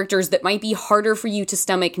to characters that might be harder for you to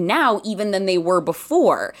stomach now even than they were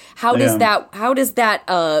before? How does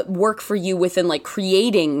that work for you within like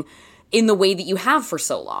creating in the way that you have for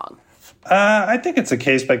so long? I think it's a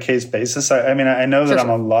case-by-case basis. I mean, I know that I'm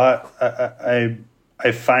a lot...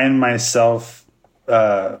 I find myself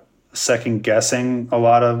second-guessing a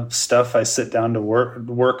lot of stuff I sit down to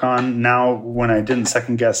work on now when I didn't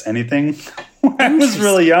second-guess anything. When I was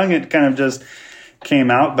really young, it kind of just came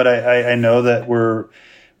out. But I know that we're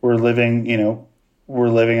living, in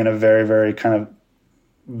a very, very kind of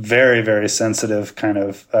very, very sensitive kind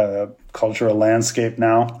of cultural landscape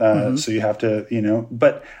now. So you have to,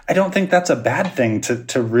 but I don't think that's a bad thing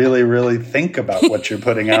to really, really think about what you're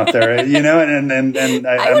putting out there, and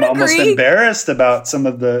I'm almost embarrassed about some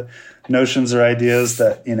of the notions or ideas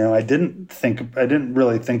that, I didn't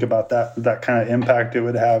really think about that kind of impact it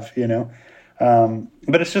would have,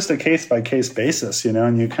 but it's just a case by case basis,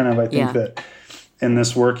 and you kind of, I think that in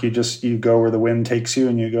this work, you go where the wind takes you,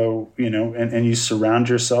 and you go, and you surround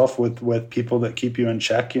yourself with people that keep you in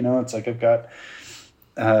check. It's like I've got,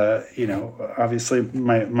 obviously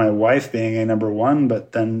my wife being a number one,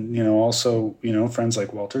 but then, also, friends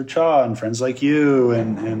like Walter Chaw and friends like you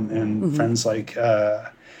and friends like,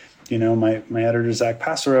 my editor, Zach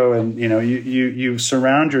Passero, and, you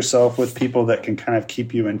surround yourself with people that can kind of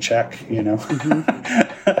keep you in check,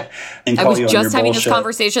 and I was just having this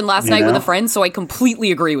conversation last night with a friend, so I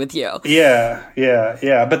completely agree with you.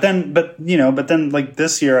 Yeah. But then like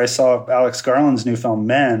this year I saw Alex Garland's new film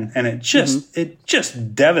Men, and it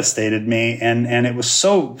just devastated me. And it was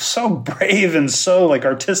so brave and so like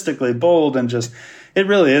artistically bold, and just, it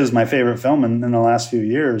really is my favorite film in the last few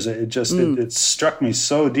years. It struck me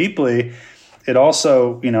so deeply. It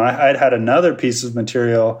also, I'd had another piece of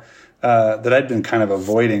material that I'd been kind of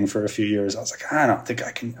avoiding for a few years. I was like, I don't think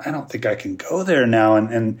I can go there now.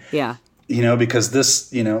 And because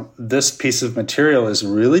this piece of material is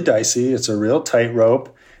really dicey. It's a real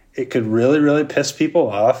tightrope. It could really, really piss people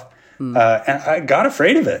off. And I got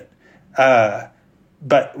afraid of it.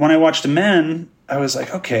 But when I watched Men, I was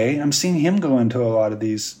like, okay, I'm seeing him go into a lot of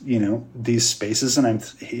these spaces, and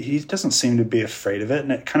he doesn't seem to be afraid of it.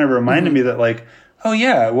 And it kind of reminded me that, like, oh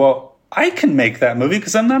yeah, well, I can make that movie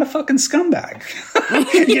because I'm not a fucking scumbag.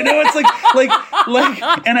 It's like,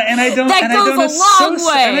 and I don't, that and goes I don't a long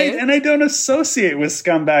way. and I don't associate with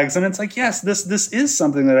scumbags. And it's like, yes, this is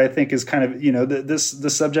something that I think is kind of, the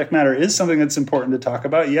subject matter is something that's important to talk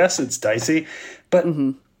about. Yes, it's dicey, but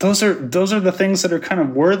those are the things that are kind of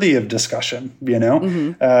worthy of discussion,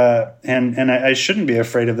 and I shouldn't be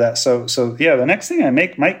afraid of that. So yeah, the next thing I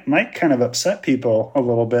make might kind of upset people a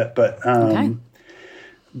little bit, but I'm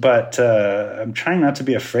trying not to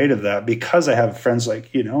be afraid of that, because I have friends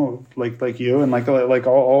like you and like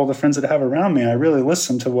all the friends that I have around me. I really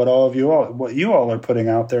listen to what you all are putting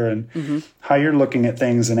out there, and how you're looking at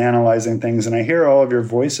things and analyzing things, and I hear all of your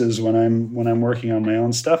voices when I'm working on my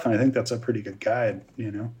own stuff, and I think that's a pretty good guide,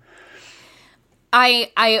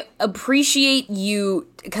 I appreciate you,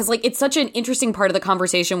 because like it's such an interesting part of the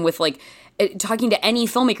conversation with like talking to any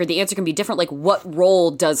filmmaker. The answer can be different. Like, what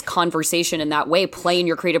role does conversation in that way play in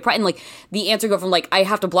your creative practice? And like the answer go from like, I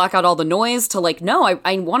have to block out all the noise, to like, no,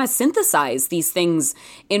 I want to synthesize these things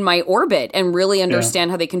in my orbit and really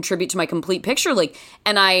understand how they contribute to my complete picture. Like,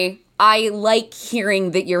 and I like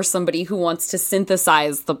hearing that you're somebody who wants to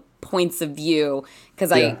synthesize the points of view,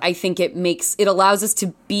 because I think it allows us to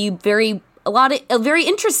be very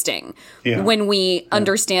interesting when we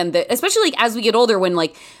understand that, especially like as we get older, when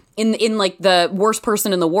like in like The Worst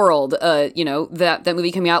Person in the World, that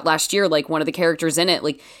movie coming out last year, like one of the characters in it,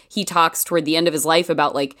 like he talks toward the end of his life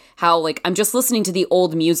about like how like I'm just listening to the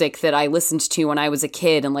old music that I listened to when I was a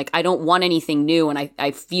kid, and like I don't want anything new, and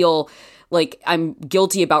I feel like I'm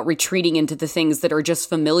guilty about retreating into the things that are just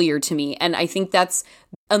familiar to me. And I think that's,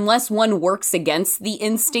 unless one works against the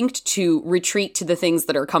instinct to retreat to the things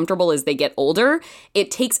that are comfortable as they get older,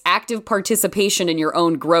 it takes active participation in your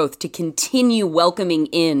own growth to continue welcoming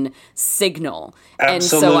in signal.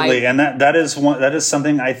 Absolutely. And that is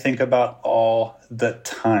something I think about all the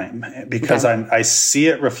time, because I see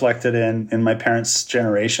it reflected in my parents'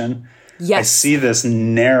 generation. Yes. I see this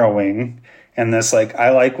narrowing. and this like I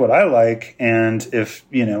like what I like, and if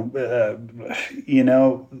the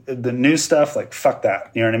new stuff, like fuck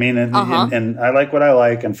that, you know what I mean? And I like what I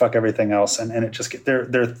like, and fuck everything else. And it just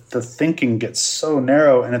the thinking gets so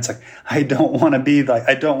narrow, and it's like I don't want to be like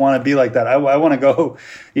that. I want to go,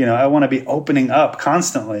 I want to be opening up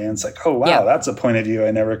constantly. And it's like, oh wow, that's a point of view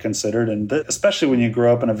I never considered. And especially when you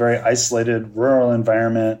grow up in a very isolated rural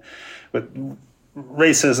environment with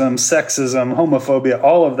racism, sexism, homophobia,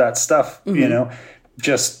 all of that stuff,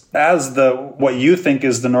 just as what you think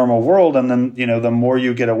is the normal world. And then, the more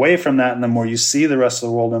you get away from that and the more you see the rest of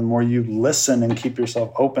the world and the more you listen and keep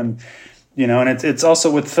yourself open, and it's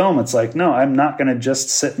also with film. It's like, no, I'm not going to just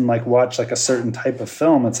sit and like watch like a certain type of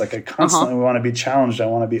film. It's like I constantly want to be challenged. I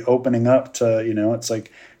want to be opening up to, it's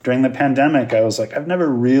like during the pandemic, I was like, I've never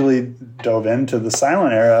really dove into the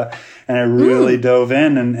silent era, and I really dove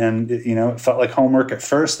in and it felt like homework at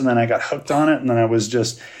first, and then I got hooked on it, and then I was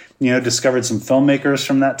just, discovered some filmmakers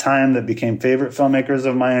from that time that became favorite filmmakers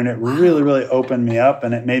of mine, and it really, really opened me up,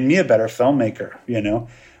 and it made me a better filmmaker,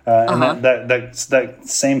 and that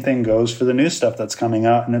same thing goes for the new stuff that's coming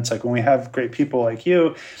out. And it's like when we have great people like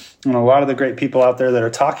you and a lot of the great people out there that are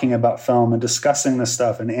talking about film and discussing this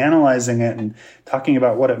stuff and analyzing it and talking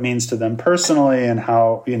about what it means to them personally and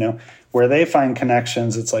how, where they find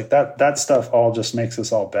connections, it's like that stuff all just makes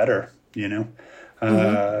us all better,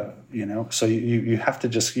 so you have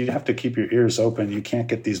to keep your ears open. You can't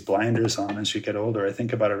get these blinders on as you get older. I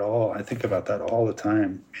think about it all. I think about that all the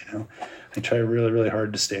time. I try really, really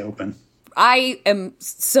hard to stay open. I am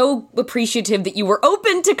so appreciative that you were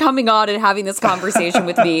open to coming on and having this conversation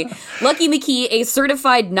with me. Lucky McKee, a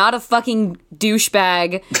certified not a fucking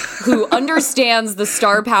douchebag who understands the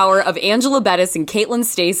star power of Angela Bettis and Caitlin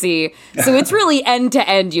Stacey. So it's really end to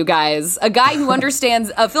end, you guys. A guy who understands,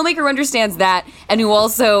 a filmmaker who understands that, and who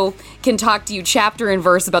also can talk to you chapter and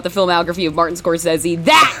verse about the filmography of Martin Scorsese.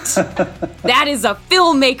 That is a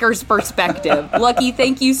filmmaker's perspective. Lucky,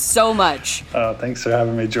 thank you so much. Oh, thanks for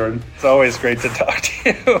having me, Jordan. It's always great to talk to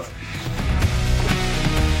you.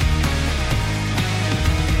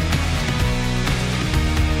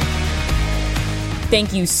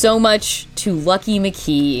 Thank you so much to Lucky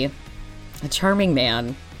McKee, a charming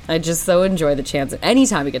man. I just so enjoy the chance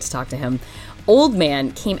anytime we get to talk to him. Old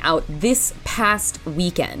Man came out this past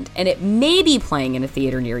weekend, and it may be playing in a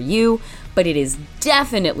theater near you, but it is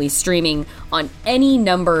definitely streaming on any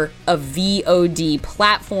number of VOD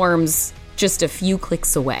platforms just a few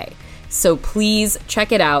clicks away. So please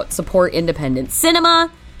check it out. Support independent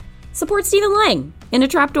cinema. Support Stephen Lang in a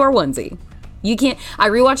trapdoor onesie. You can't. I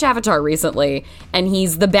rewatched Avatar recently, and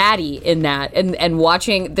he's the baddie in that. And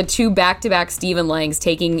watching the two back-to-back Stephen Langs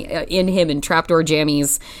taking in him in trapdoor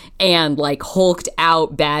jammies and like hulked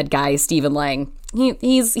out bad guy Stephen Lang.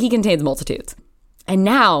 He contains multitudes. And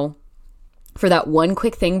now, for that one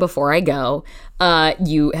quick thing before I go,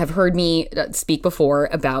 you have heard me speak before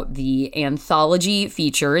about the anthology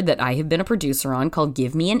feature that I have been a producer on called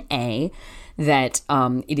Give Me an A. That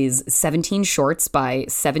it is 17 shorts by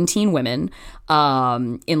 17 women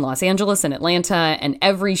in Los Angeles and Atlanta, and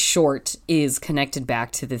every short is connected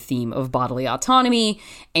back to the theme of bodily autonomy,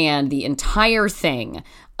 and the entire thing.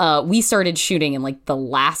 We started shooting in like the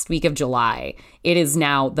last week of July. It is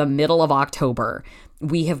now the middle of October.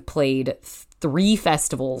 We have played 3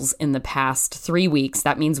 festivals in the past 3 weeks.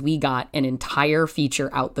 That means we got an entire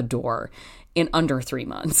feature out the door in under 3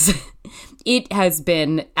 months. It has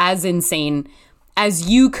been as insane as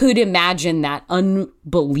you could imagine that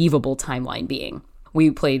unbelievable timeline being. We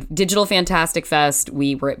played Digital Fantastic Fest.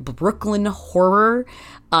 We were at Brooklyn Horror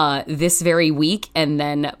this very week, and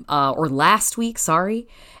then, or last week, sorry.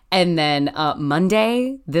 And then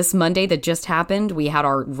this Monday that just happened, we had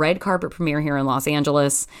our red carpet premiere here in Los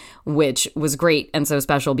Angeles, which was great and so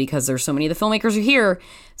special because there's so many of the filmmakers are here.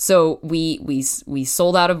 So we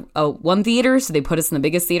sold out of one theater, so they put us in the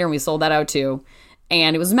biggest theater, and we sold that out too.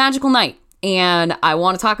 And it was a magical night. And I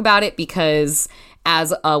want to talk about it because,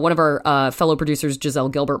 as one of our fellow producers, Giselle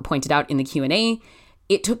Gilbert, pointed out in the Q&A,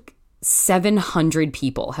 it took 700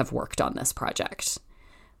 people have worked on this project.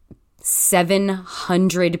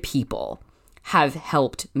 700 people have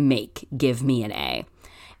helped make Give Me an A.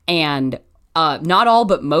 And not all,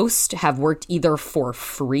 but most have worked either for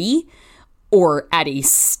free or at a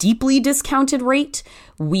steeply discounted rate.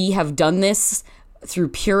 We have done this through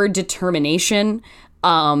pure determination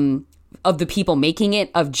of the people making it,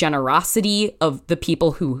 of generosity of the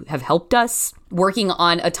people who have helped us. working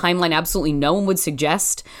on a timeline absolutely no one would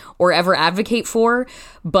suggest or ever advocate for,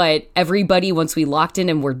 but everybody, once we locked in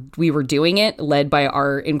and we were doing it, led by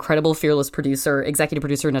our incredible fearless executive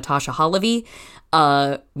producer Natasha Holloway,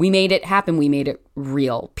 we made it happen. We made it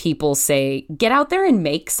real. People say, get out there and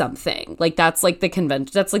make something. Like, that's like the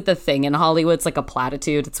convention. That's like the thing in Hollywood. It's like a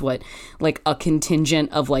platitude. It's what like a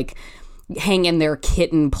contingent of like hang in their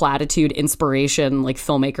kitten platitude inspiration, like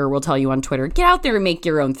filmmaker will tell you on Twitter, get out there and make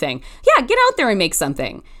your own thing. Yeah, get out there and make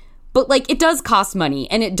something. But like, it does cost money,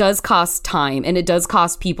 and it does cost time, and it does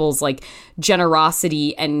cost people's like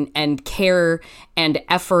generosity and care and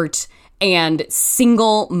effort and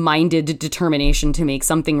single-minded determination to make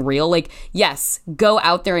something real. Like, yes, go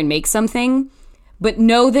out there and make something, but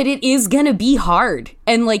know that it is gonna be hard.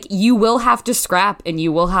 And like, you will have to scrap and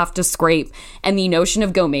you will have to scrape. And the notion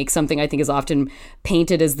of go make something, I think, is often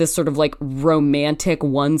painted as this sort of like romantic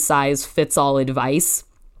one-size-fits-all advice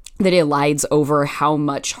that elides over how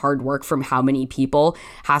much hard work from how many people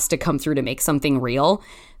has to come through to make something real.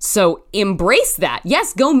 So embrace that.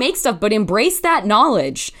 Yes, go make stuff, but embrace that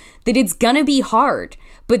knowledge that it's gonna be hard,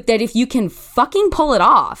 but that if you can fucking pull it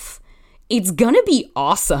off, it's gonna be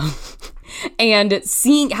awesome. And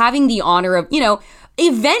having the honor of,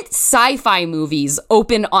 event sci-fi movies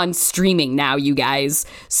open on streaming now, you guys.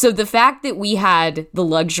 So the fact that we had the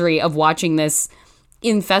luxury of watching this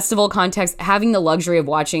in festival context, having the luxury of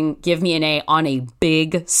watching Give Me an A on a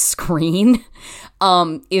big screen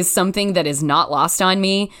is something that is not lost on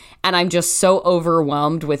me. And I'm just so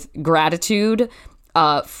overwhelmed with gratitude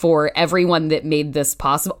for everyone that made this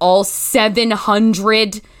possible. All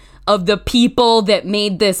 700 of the people that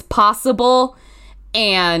made this possible,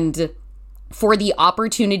 and for the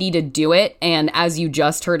opportunity to do it. And as you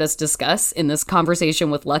just heard us discuss in this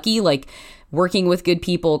conversation with Lucky, like working with good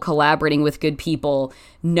people, collaborating with good people,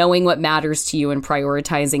 knowing what matters to you and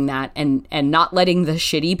prioritizing that, and not letting the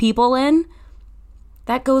shitty people in,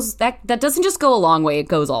 that doesn't just go a long way, it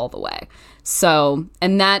goes all the way. So,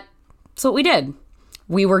 and that's what we did.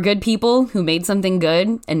 We were good people who made something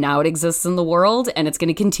good, and now it exists in the world, and it's going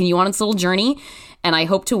to continue on its little journey. And I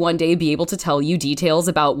hope to one day be able to tell you details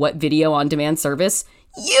about what video on demand service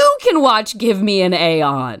you can watch Give Me an A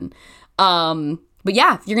on. But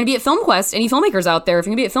yeah, if you're going to be at FilmQuest, any filmmakers out there, if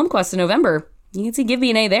you're going to be at FilmQuest in November, you can see Give Me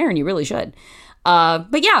an A there, and you really should.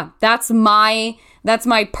 But yeah, that's my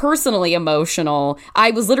personally emotional.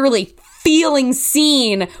 I was literally feeling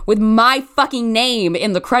seen with my fucking name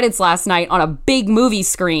in the credits last night on a big movie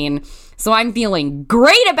screen. So I'm feeling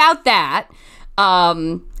great about that.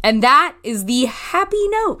 And that is the happy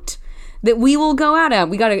note that we will go out at.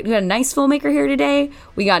 We got a nice filmmaker here today.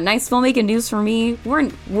 We got nice filmmaking news for me.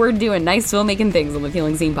 We're doing nice filmmaking things on the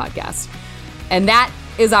Feeling Seen podcast. And that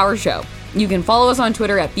is our show. You can follow us on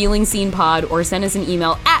Twitter at Feeling Seen Pod, or send us an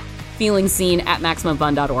email at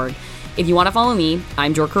feelingseen@maximumfun.org. If you want to follow me,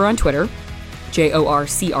 I'm Jorkru on Twitter,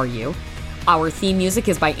 JORCRU. Our theme music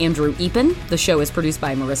is by Andrew Epen. The show is produced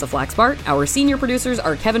by Marissa Flaxbart. Our senior producers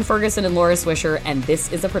are Kevin Ferguson and Laura Swisher, and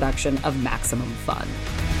this is a production of Maximum Fun.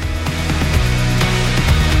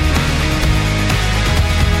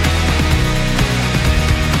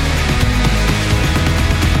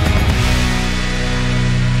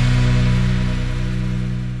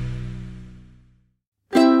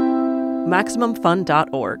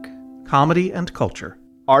 MaximumFun.org. Comedy and culture.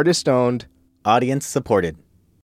 Artist owned. Audience supported.